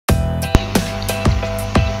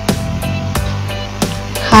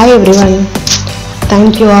Hi everyone,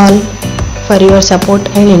 thank you all for your support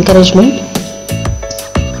and encouragement.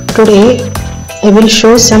 Today I will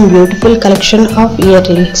show some beautiful collection of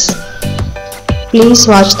earrings. Please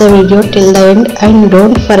watch the video till the end and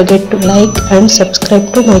don't forget to like and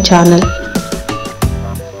subscribe to my channel.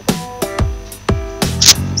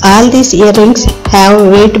 All these earrings have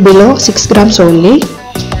weight below 6 grams only.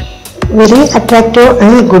 Very attractive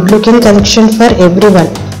and good looking collection for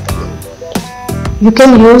everyone. You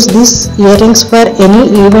can use these earrings for any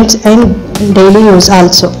events and daily use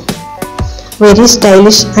also. Very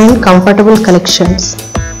stylish and comfortable collections.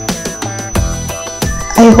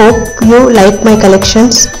 I hope you like my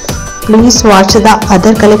collections. Please watch the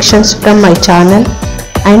other collections from my channel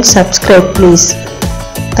and subscribe please.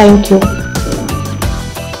 Thank you.